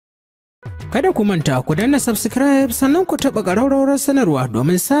Kada ku manta ku danna subscribe sannan ku taɓa ƙararrawar sanarwa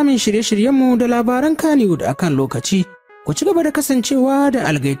domin samun shirye-shiryenmu da labaran KANNYWOOD a kan lokaci. Ku ci gaba da kasancewa da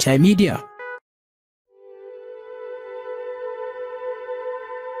Algaita Media.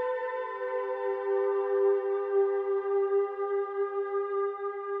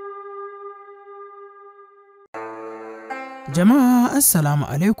 Jama'a Assalamu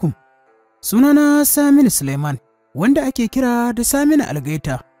alaikum. Sunana Saminu Suleiman, wanda ake kira da Saminu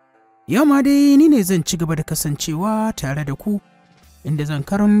Algaita. Yau ma dai ni ne zan ci gaba da kasancewa tare da ku, inda zan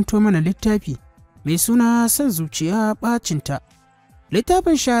karanto mana littafi mai suna son zuciya bacinta.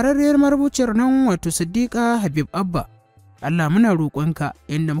 Littafin shahararriyar marubuciyar nan wato Siddiqa Habib Abba. Allah muna roƙonka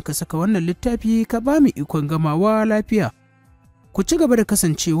inda muka saka wannan littafi ka ba mu ikon gamawa lafiya. Ku ci gaba da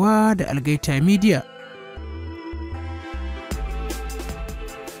kasancewa da Algaita Media.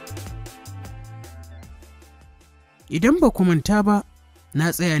 Idan ba ku manta ba, na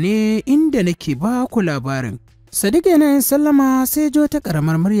tsaya ne inda nake ba ku labarin. Sadiq yana yin sallama sai jo ta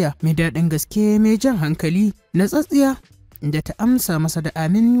ƙaramar murya mai daɗin gaske mai jan hankali na tsatsiya da ta amsa masa da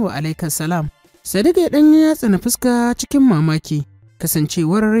amin wa alaikas salam. Sadiq ya ɗan yatsa na fuska cikin mamaki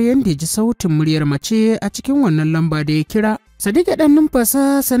kasancewar yadda ji sautin muryar mace a cikin wannan lamba da ya kira. Sadiq ya ɗan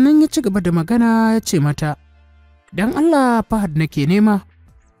numfasa sannan ya ci gaba da magana ya ce mata, "Dan Allah Fahad nake nema."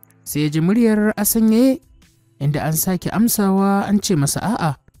 Sai ya ji muryar a sanyaye, inda an sake amsawa an ce masa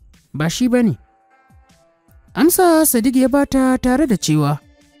a'a ba shi ba ne. Amsa Sadiq ya bata tare da cewa,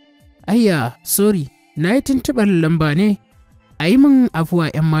 "Ayya, sorry, na yi tuntuɓar lamba ne, a yi min afuwa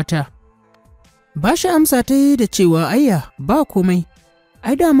 'yan mata." Ba shi amsa ta yi da cewa, "Ayya, ba komai,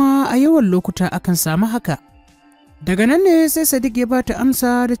 ai dama a yawan lokuta akan samu haka." Daga nan ne sai Sadiq ya bata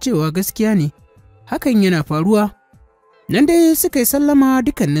amsa da cewa gaskiya ne, hakan yana faruwa. Nan dai suka yi sallama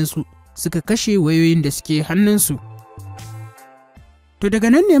dukanninsu, suka kashe wayoyin da suke hannunsu. To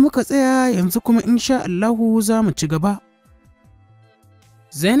daga nan ne muka tsaya, yanzu kuma insha Allahu za mu ci gaba.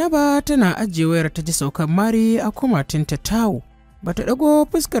 Zainaba tana ajiye wayar ta ji saukan mari a kumatinta tawo. Bata ɗago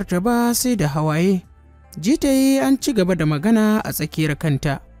fuskarta ba sai da hawaye. Ji ta yi an ci gaba da magana a tsakiyar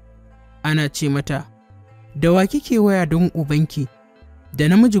kanta. Ana ce mata, "Da wa kike waya don ubanki? Da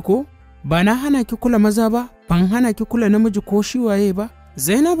namiji ko? Ba na hana ki kula maza ba, ban hana ki kula namiji ko shi waye ba?"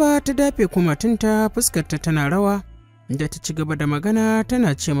 Zainaba ta dafe kumatunta, fuskarta tana rawa, da ta ci gaba da magana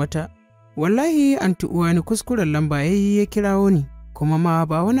tana ce mata, "Wallahi anti uwani kuskuren lamba yayi ya kirawo ni, kuma ma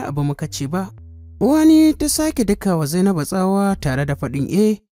ba wani abu muka ce ba." Uwani ta sake daka wa Zainaba tsawa tare da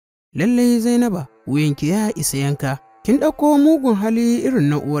faɗin, lallai Zainaba, wuyanki ya isa yanka. Kin ɗauko mugun hali irin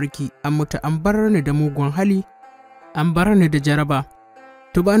na uwarki, an mutu an bar ni da mugun hali, an bar ni da jaraba.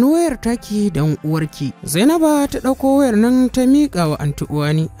 To ba ni wayar taki don uwarki." Zainaba ta ɗauko wayar nan ta miƙa wa anti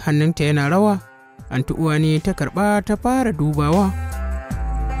uwani, hannunta yana rawa. Anti uwani ta karɓa ta fara dubawa.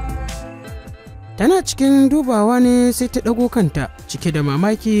 Tana cikin dubawa ne sai ta ɗago kanta cike da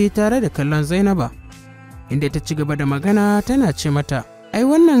mamaki tare da kallon Zainaba, inda ta ci gaba da magana tana ce mata, "Ai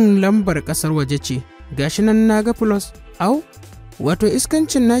wannan lambar ƙasar waje ce, gashi nan na ga plus." Au, wato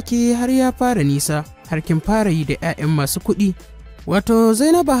iskancin naki har ya fara nisa, har kin fara yi da 'ya'yan masu kuɗi. Wato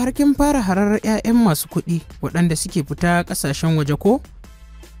Zainaba har kin fara harar 'ya'yan masu kuɗi waɗanda suke fita ƙasashen waje ko?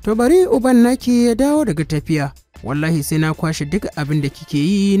 To bari uban naki ya dawo daga tafiya, wallahi sai na kwashe duk abin da kike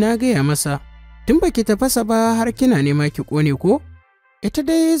yi na gaya masa. Tun baki tafasa ba har kina nema ki ƙone ko? Ita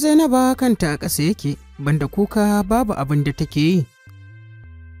dai Zainaba kanta a ƙasa yake, banda kuka babu abin da take yi.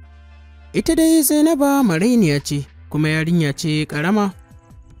 Ita dai Zainaba marainiya ce, kuma yarinya ce ƙarama.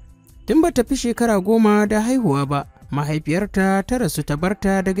 Tun ba ta fi shekara 10 da haihuwa ba, mahaifiyarta ta rasu ta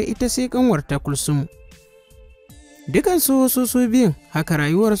barta daga ita sai ƙanwarta Kulsum. Dukansu su biyun haka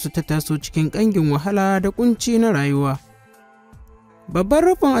rayuwarsu ta taso cikin ƙangin wahala da ƙunci na rayuwa. Babban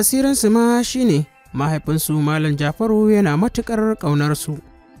rufin asirinsu ma shine mahaifinsu Malam Jafaru yana matuƙar ƙaunarsu.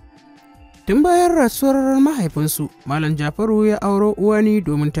 Tun bayan rasuwar mahaifinsu, Malam Jafaru ya auro uwani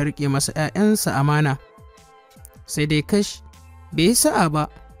domin ta riƙe masa 'ya'yansa amana. Sai dai kash, bai yi sa'a ba,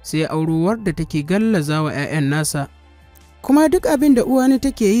 sai aurowar da take gallaza wa 'ya'yan nasa. Kuma duk abin da uwani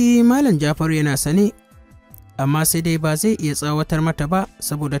take yi Malam Jafaru yana sane, amma sai dai ba zai iya tsawatar mata ba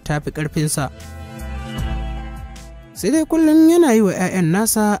saboda ta fi ƙarfinsa. Sai dai kullum yana yi wa 'ya'yan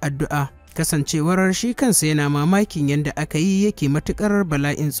nasa addu'a, kasancewar shi kansa yana mamakin yadda aka yi yake matuƙar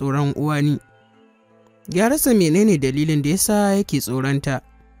bala'in tsoron uwani. Ya rasa menene dalilin da yasa yake tsoronta.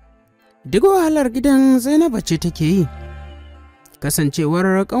 Duk wahalar gidan Zainaba ce take yi,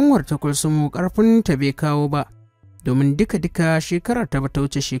 kasancewar ƙanwarta Kulsumu ƙarfin ta bai kawo ba, domin duka-duka shekarar ta bata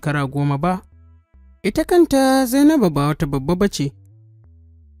wuce shekara 10 ba. Ita kanta Zainaba ba wata babba bace,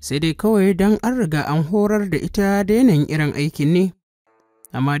 sai dai kawai don an riga an horar da ita da yanayin irin aikin ne.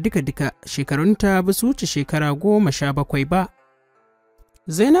 amma duka-duka shekarunta ba su wuce shekara 17 ba.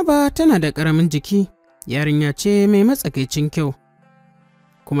 Zainaba tana da ƙaramin jiki, yarinya ce mai matsakaicin kyau,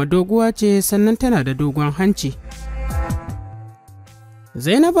 kuma doguwa ce sannan tana da dogon hanci.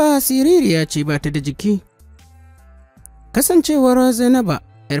 Zainaba siririya ce ba ta da jiki. Kasancewar Zainaba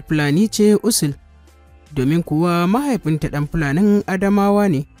 'yar Fulani ce usul, domin kuwa mahaifinta ɗan Fulanin Adamawa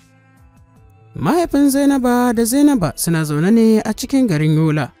ne. Mahaifin Zainaba da Zainaba suna zaune ne a cikin garin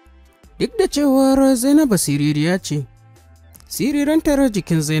Yola. Duk da cewar Zainaba siririya ce, sirirantar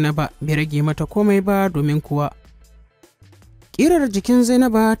jikin Zainaba bai rage mata komai ba, domin kuwa ƙirar jikin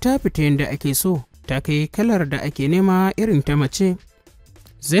Zainaba ta fita yadda ake so, ta kai kalar da ake nema irin ta mace.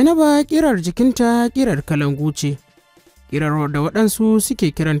 Zainaba ƙirar jikinta ƙirar kalangu ce, ƙirar da waɗansu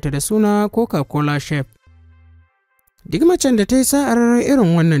suke kiranta da suna Coca-Cola shape. Duk macen da ta yi sa'ar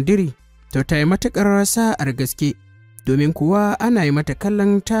irin wannan diri, to ta yi matuƙar sa'ar gaske, domin kuwa ana yi mata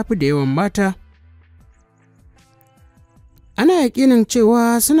kallon tafi da yawan mata. Ana yaƙinin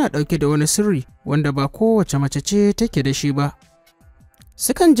cewa suna ɗauke da wani sirri wanda ba kowace mace ce take da shi ba.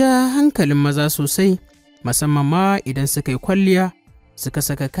 Sukan ja hankalin maza sosai, musamman ma idan suka yi kwalliya, suka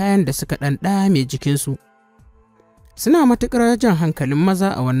saka kayan da suka ɗanɗa mai jikinsu. Suna matuƙar jan hankalin maza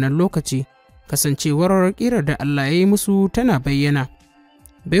a wannan lokaci, kasancewar ƙirar da Allah ya yi musu tana bayyana.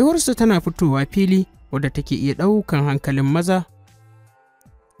 Baiwarsu tana fitowa fili wadda take iya ɗaukan hankalin maza.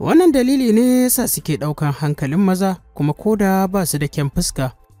 Wannan dalili ne yasa suke ɗaukan hankalin maza, kuma koda ba su da kyan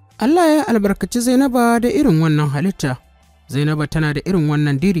fuska. Allah ya albarkaci Zainaba da irin wannan halitta. Zainaba tana da irin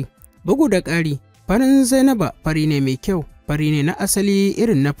wannan diri. Bugu da ƙari, farin Zainaba fari ne mai kyau, fari ne na asali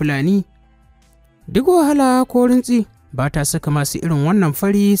irin na Fulani. Duk wahala ko rintsi ba ta saka masu irin wannan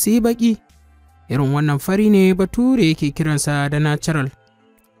fari su yi baƙi. Irin wannan fari ne Bature yake kiransa da natural.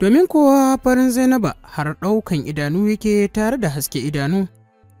 Domin kowa farin Zainaba har ɗaukan idanu yake tare da haske idanu.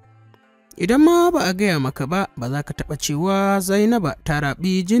 Idan ma ba a gaya maka ba, ba za ka taɓa cewa Zainaba ta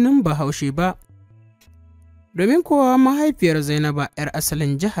raɓi jinin Bahaushe ba. Domin kowa mahaifiyar Zainaba 'yar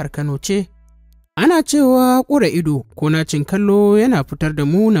asalin jihar Kano ce. Ana cewa ƙura ido ko nacin kallo yana fitar da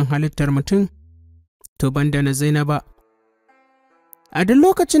munin halittar mutum, to banda na Zainaba. A duk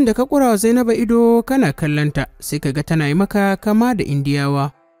lokacin da ka ƙura wa Zainaba ido kana kallonta, sai ka ga tana yi maka kama da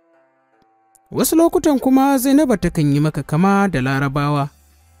Indiyawa. Wasu lokutan kuma Zainaba takan yi maka kama da Larabawa.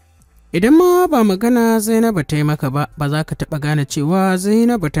 Idan ma ba magana Zainaba ta yi maka ba, ba za ka taɓa gane cewa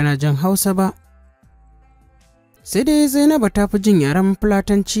Zainaba tana jin Hausa ba. Sai dai Zainaba ta fi jin yaren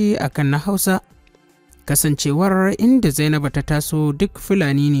Fulatanci a kan na Hausa, kasancewar inda Zainaba ta taso duk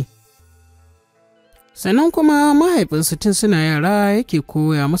Fulani ne. Sannan kuma mahaifinsu tun suna yara yake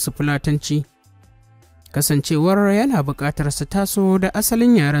koya musu Fulatanci, kasancewar yana buƙatar su taso da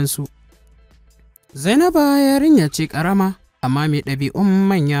asalin yarensu. Zainaba yarinya ce ƙarama, amma mai ɗabi'un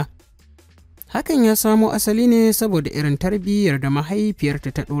manya. Hakan ya samo asali ne saboda irin tarbiyyar da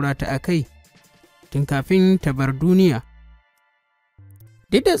mahaifiyarta ta ɗora ta a kai, tun kafin ta bar duniya.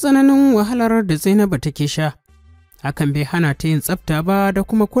 Duk da tsananin wahalar da Zainaba take sha, hakan bai hana ta yin tsafta ba da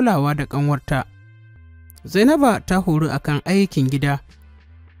kuma kulawa da ƙanwarta. Zainaba ta horu akan aikin gida.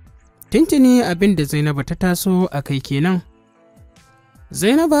 Tuntuni abin da Zainaba ta taso a kai kenan.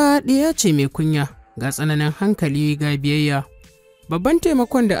 Zainaba ɗiya ce mai kunya, ga tsananin hankali ga biyayya. Babban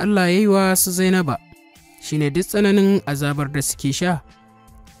taimakon da Allah ya yi wa su Zainaba shi ne duk tsananin azabar da suke sha,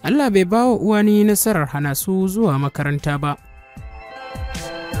 Allah bai ba wa uwani nasarar hana su zuwa makaranta ba.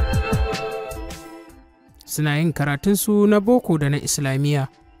 Suna yin karatunsu na boko da na Islamiyya.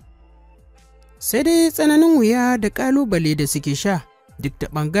 Sai dai tsananin wuya da ƙalubale da suke sha duk da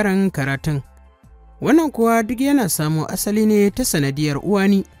ɓangaren karatun. Wannan kuwa duk yana samo asali ne ta sanadiyar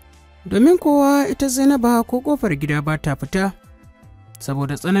uwani, domin kowa ita Zainaba ko ƙofar gida ba ta fita,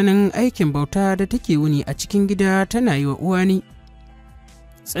 saboda tsananin aikin bauta da take wuni a cikin gida tana yi wa uwani.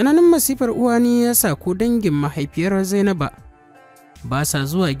 Tsananin masifar uwani ya sa ko dangin mahaifiyar Zainaba ba sa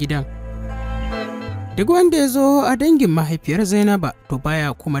zuwa gidan. Duk wanda ya zo a dangin mahaifiyar Zainaba to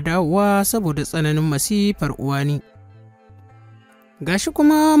baya kuma dawowa saboda tsananin masifar uwani. Gashi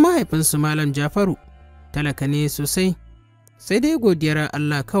kuma mahaifinsu Malam Jafaru talaka ne sosai, sai dai godiyar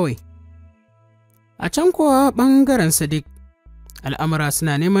Allah kawai. A can kuwa ɓangaren Sadiq, al'amura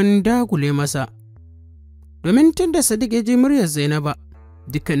suna neman dagule masa, domin tun da Sadiq ya ji muryar Zainaba,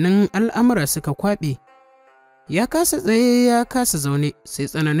 dukkanin al'amura suka kwaɓe. Ya kasa tsaye ya kasa zaune, sai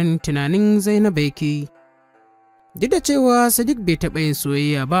tsananin tunanin Zainaba yake yi. Duk da cewa Sadiq bai taɓa yin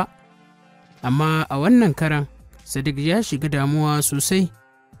soyayya ba, amma a wannan karan Sadiq ya shiga damuwa sosai.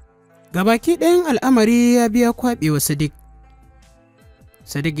 Gabaki ɗayan al'amari ya biya kwaɓewa Sadiq.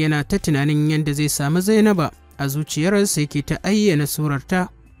 Sadiq yana ta tunanin yadda zai samu Zainaba a zuciyarsa yake ta ayyana surarta.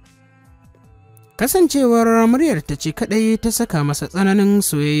 Kasancewar muryarta ce kaɗai ta saka masa tsananin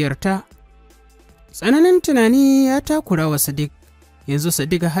soyayyarta. Tsananin tunani ya takura wa Sadiq, yanzu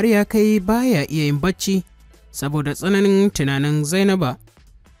Sadiq har ya kai baya iya yin bacci saboda tsananin tunanin Zainaba.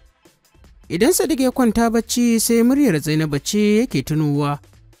 Idan Sadiq ya kwanta bacci sai muryar Zainaba ce yake tunowa,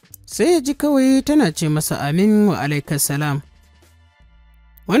 sai ya ji kawai tana ce masa amin wa alaikas salam.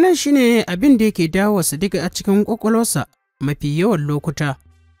 Wannan shine abin da yake dawo Sadiq a cikin ƙwaƙwalwarsa mafi yawan lokuta.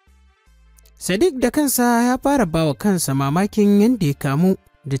 Sadiq da kansa ya fara bawa kansa mamakin yadda ya kamu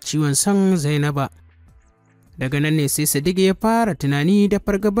da ciwon son Zainaba. Daga nan ne sai Sadiq ya fara tunani da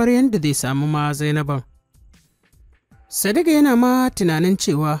fargabar yadda zai samu ma Zainaban. Sadiq yana ma tunanin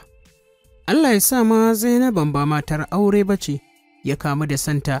cewa Allah ya sa ma Zainaban ba matar aure ba ce, ya kamu da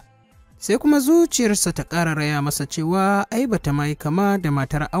santa, sai kuma zuciyarsa ta ƙara raya masa cewa ai bata mai kama da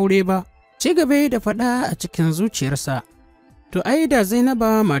matar aure ba. Ci gaba da faɗa a cikin zuciyarsa, to ai da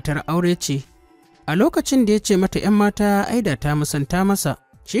Zainaba matar aure ce, a lokacin da ya ce mata ‘yan mata ai da ta musanta masa,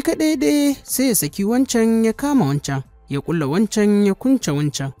 shi kaɗai dai sai ya saki wancan ya kama wancan, ya ƙulla wancan ya kunce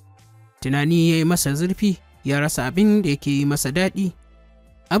wancan. Tunani ya yi masa zurfi, ya rasa abin da yake yi masa daɗi.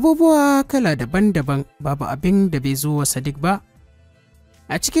 Abubuwa kala daban-daban, babu abin da bai zo wa Sadiq ba.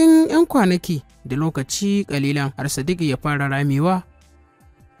 A cikin ‘yan kwanaki da lokaci ƙalilan har Sadiq ya fara ramewa.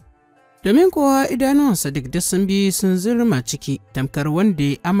 Domin kuwa idanuwan Sadiq duk sun bi sun zirma ciki tamkar wanda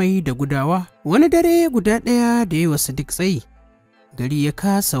ya amai da gudawa. Wani dare guda ɗaya da yi wa Sadiq tsayi, gari ya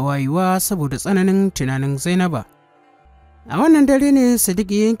kasa wayewa saboda tsananin tunanin Zainaba. A wannan dare ne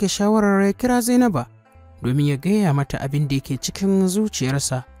Sadiq ya yanke shawarar ya kira Zainaba domin ya gaya mata abin da yake cikin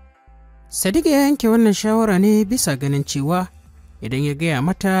zuciyarsa. Sadiq ya yanke wannan shawara ne bisa ganin cewa idan ya gaya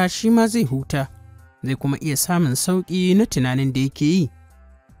mata shi ma zai huta, zai kuma iya samun sauƙi na tunanin da yake yi.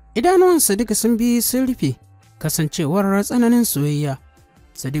 Idanuwan Sadiq sun bi sun rufe, kasancewar tsananin soyayya.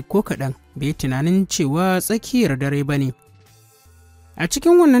 Sadiq ko kaɗan bai tunanin cewa tsakiyar dare ba ne. A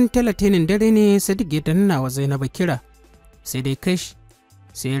cikin wannan talatinin dare ne Sadiq ya danna wa Zainaba kira, sai dai kash,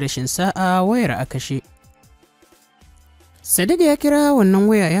 sai rashin sa'a wayar a kashe. Sadiq ya kira wannan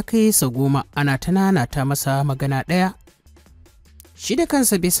waya ya kai sau 10 ana ta nanata masa magana ɗaya. Shi da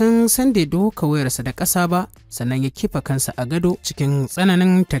kansa bai san sanda ya doka wayarsa da ƙasa ba, sannan ya kifa kansa a gado cikin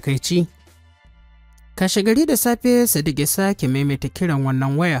tsananin takaici. Kashe gari da safe Sadiq ya sake maimaita kiran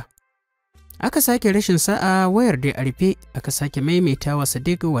wannan waya. Aka sake rashin sa'a wayar da a rufe, aka sake maimaita wa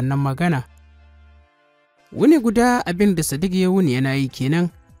Sadiq wannan magana. Wuni guda abin da Sadiq ya wuni yana yi kenan,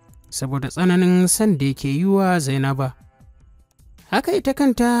 saboda tsananin san da yake yi wa Zainaba. Haka ita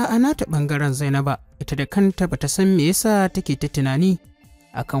kanta a nata ɓangaren Zainaba, ita da kanta bata san me yasa take ta tunani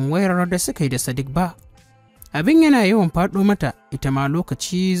akan wayar da suka yi da Sadiq ba. Abin yana yawan faɗo mata ita ma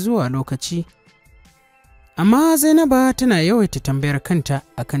lokaci zuwa lokaci. Amma Zainaba tana yawaita tambayar kanta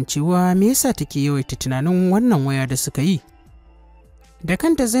akan cewa me yasa take yawaita tunanin wannan waya da suka yi. Da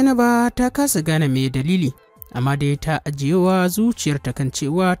kanta Zainaba ta kasa gane me dalili, amma dai ta ajiyewa zuciyarta kan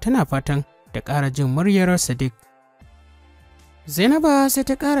cewa tana fatan ta ƙara jin muryar Sadiq. Zainaba sai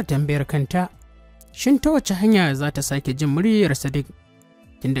ta ƙara tambayar kanta, shin ta wace hanya za ta sake jin muryar Sadiq?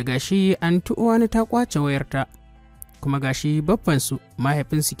 Tunda gashi an wani ta ƙwace wayarta, kuma gashi babbansu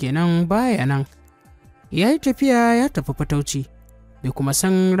mahaifinsu kenan baya nan. Ya yi tafiya ya tafi fatauci, bai kuma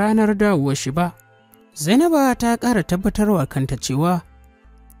san ranar dawowar shi ba. Zainaba ta ƙara tabbatarwa kanta cewa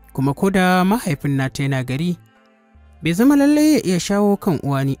kuma ko da mahaifin nata yana gari, bai zama lallai ya iya shawo kan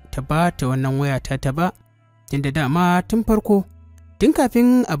uwani ta ba ta wannan waya ta ba, tunda dama tun farko, tun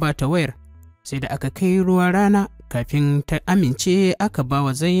kafin a ba ta wayar, sai da aka kai ruwa rana kafin ta amince aka ba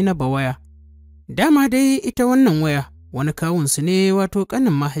wa Zainaba waya. Dama dai ita wannan waya wani kawunsu ne, wato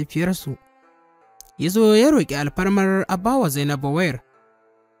ƙanin mahaifiyarsu, ya zo ya roƙi alfarmar a ba wa Zainaba wayar.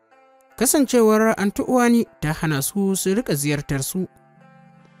 Kasancewar anti uwani ta hana su riƙa ziyartar su,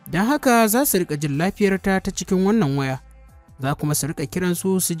 don haka za su riƙa jin lafiyarta ta cikin wannan waya, za kuma su riƙa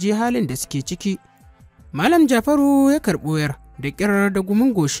kiransu su ji halin da suke ciki. Malam Jafaru ya karɓi wayar da ƙirar da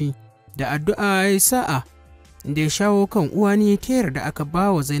gumin goshi da addu'a ya sa'a, da ya shawo kan uwani ta yarda aka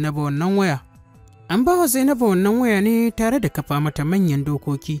ba wa Zainaba wannan waya. An ba wa Zainaba wannan waya ne tare da kafa mata manyan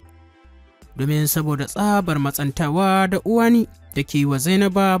dokoki, domin saboda tsabar matsantawa da uwani da ke wa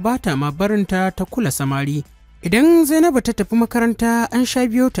Zainaba ba ta ma barinta ta kula samari. Idan Zainaba ta tafi makaranta an sha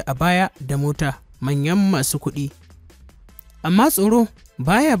biyo ta a baya da mota manyan masu kuɗi. Amma tsoro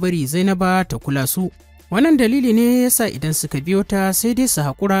baya bari Zainaba ta kula su. Wannan dalili ne yasa idan suka biyo ta sai dai su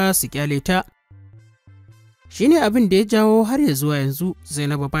haƙura su ƙyale ta. Shi ne abin da ya jawo har ya zuwa yanzu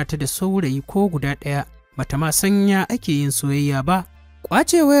Zainaba ba ta da saurayi ko guda ɗaya, bata ma sanya ake yin soyayya ba.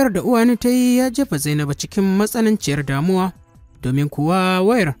 Ƙwace wayar da uwani ta yi ya jefa Zainabu cikin matsananciyar damuwa, domin kuwa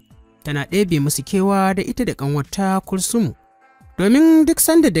wayar tana ɗebe musu kewa da ita da ƙanwarta Kulsumu. Domin duk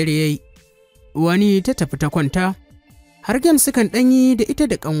sanda dare ya yi, uwani ta tafi ta kwanta, har gem sukan ɗanyi da ita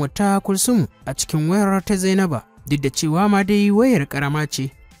da ƙanwarta Kulsumu a cikin wayar ta Zainaba, duk da cewa ma dai wayar ƙarama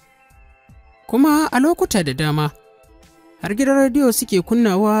ce. Kuma a lokuta da dama, har gidan rediyo suke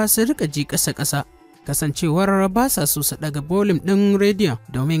kunnawa su riƙa ji ƙasa-ƙasa, kasancewar ba sa so su ɗaga bolim ɗin rediyon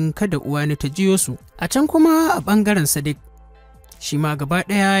domin kada uwani ta jiyo su. A can kuma a ɓangaren Sadiq, shi ma gaba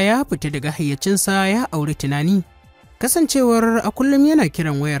ɗaya ya fita daga hayyacinsa ya auri tunani, kasancewar a kullum yana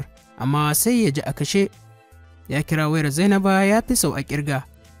kiran wayar, amma sai ya ji a kashe. Ya kira wayar Zainaba ya fi sau a ƙirga,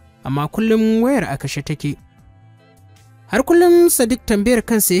 amma kullum wayar a kashe take. Har kullum Sadiq tambayar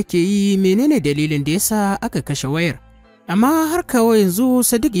kansa yake yi menene dalilin da yasa aka kashe wayar. Amma har kawo yanzu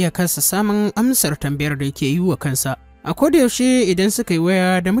Sadiq ya kasa samun amsar tambayar da yake yi wa kansa. A kodayaushe idan suka yi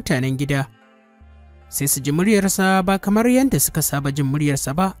waya da mutanen gida, sai su ji muryarsa ba kamar yadda suka saba jin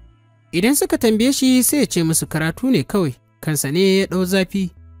muryarsa ba. Idan suka tambaye shi sai ya ce musu karatu ne kawai, kansa ne ya ɗau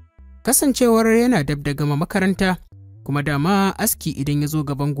zafi. Kasancewar yana dab da gama makaranta, kuma dama aski idan ya zo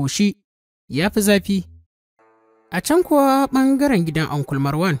gaban goshi ya fi zafi. A can kuwa ɓangaren gidan Uncle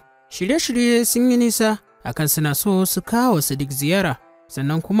Marwan, shirye-shirye sun yi nisa akan suna so su kawo Sadiq ziyara,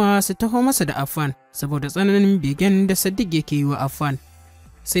 sannan kuma su taho masa da Affan saboda tsananin begen da Sadiq yake yi wa Affan.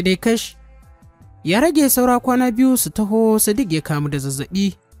 Sai dai kash, ya rage saura kwana biyu su taho, Sadiq ya kamu da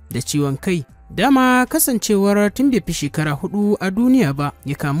zazzaɓi da ciwon kai. Dama kasancewar tun bai fi shekara 4 a duniya ba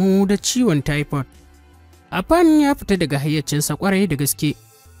ya kamu da ciwon typhoid. Affan ya fita daga hayyacinsa kwarai da gaske.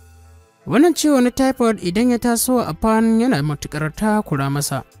 Wannan ciwo na typhoid idan ya taso Affan yana matuƙar takura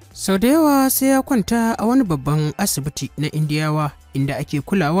masa. Sau da yawa sai ya kwanta a wani babban asibiti na Indiyawa inda ake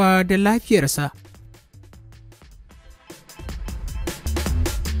kulawa da lafiyarsa.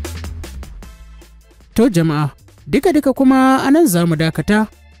 To jama'a, duka-duka kuma anan za mu dakata,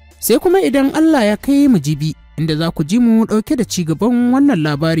 sai kuma idan Allah ya kai mu jibi inda za ku ji mu ɗauke da ci gaban wannan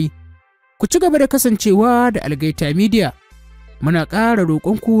labari. Ku ci gaba da kasancewa da Algaita Media. Muna ƙara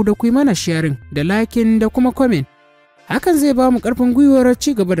roƙonku da ku yi mana sharing da liking da kuma comment. Hakan zai ba mu ƙarfin gwiwar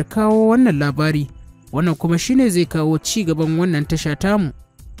ci gaba da kawo wannan labari. Wannan kuma shine zai kawo ci gaban wannan tasha tamu.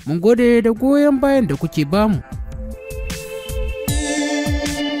 Mun gode da goyon bayan da kuke bamu.